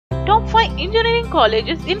top 5 engineering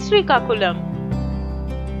colleges in Srikakulam.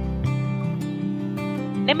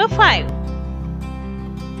 Number 5.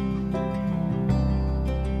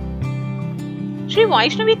 Sri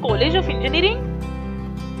Vaishnavi College of Engineering,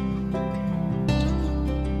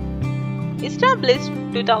 established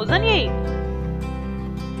 2008.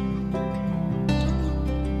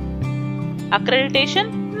 Accreditation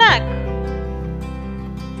NAAC.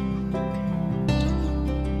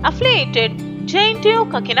 Affiliated JNTU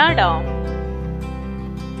Kakinada.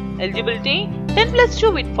 Eligibility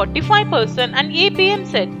 10+2 with 45% and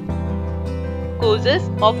APEAMCET. Courses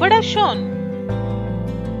offered as shown.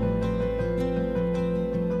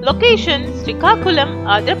 Location Srikakulam,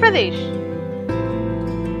 Andhra Pradesh.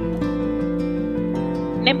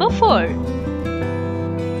 Number 4.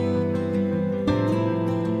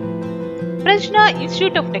 Prajna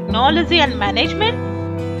Institute of Technology and Management,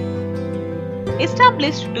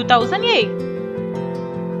 established 2008.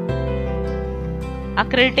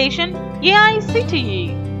 Accreditation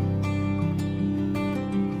AICTE.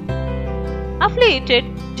 Affiliated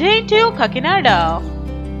JNTU Kakinada.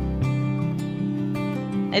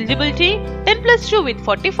 Eligibility 10+2 with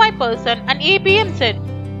 45% and APEAMCET.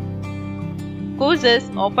 Courses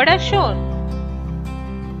offered as shown.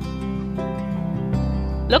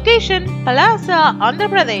 Location Palasa, Andhra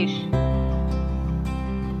Pradesh.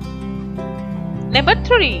 Number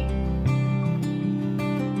 3.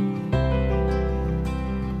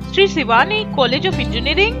 Sri Sivani College of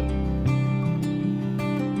Engineering,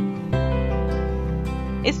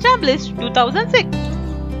 established 2006.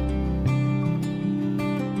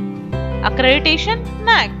 Accreditation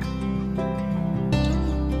NAAC.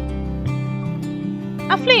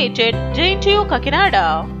 Affiliated JNTU Kakinada.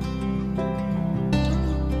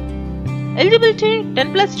 Eligibility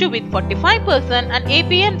 10+2 with 45% and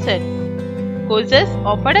APEAMCET. Courses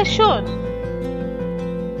offered as shown.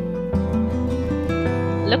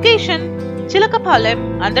 Location Chilakapalam,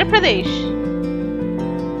 Andhra Pradesh.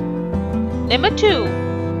 Number 2.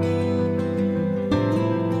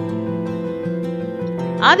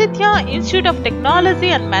 Aditya Institute of Technology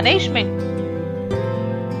and Management,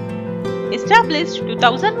 established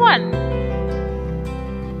 2001.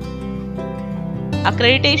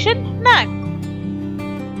 Accreditation NAAC.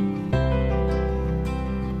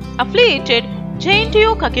 Affiliated JNTU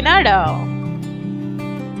Kakinada.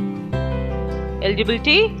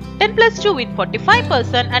 Eligibility 10+2 with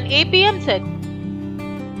 45% and APEAMCET.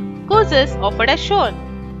 Courses offered as shown.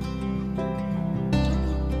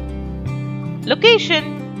 Location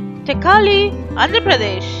Tekali, Andhra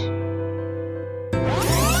Pradesh.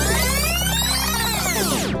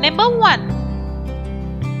 Number 1.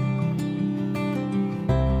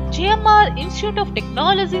 GMR Institute of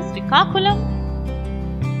Technology, Srikakulam,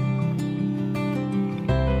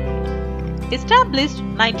 established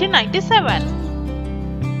 1997.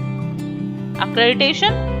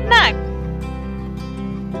 Accreditation NAAC.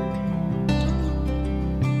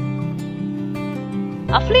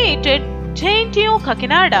 Affiliated JNTU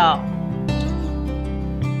Kakinada.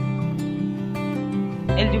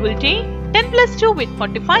 Eligibility 10+2 with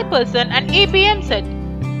 45% and APEAMCET.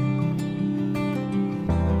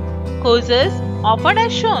 Courses offered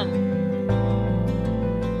as shown.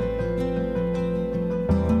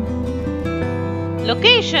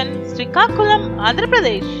 Location Srikakulam, Andhra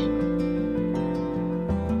Pradesh.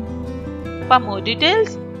 For more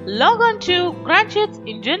details, log on to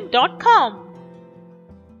GraduatesEngine.com.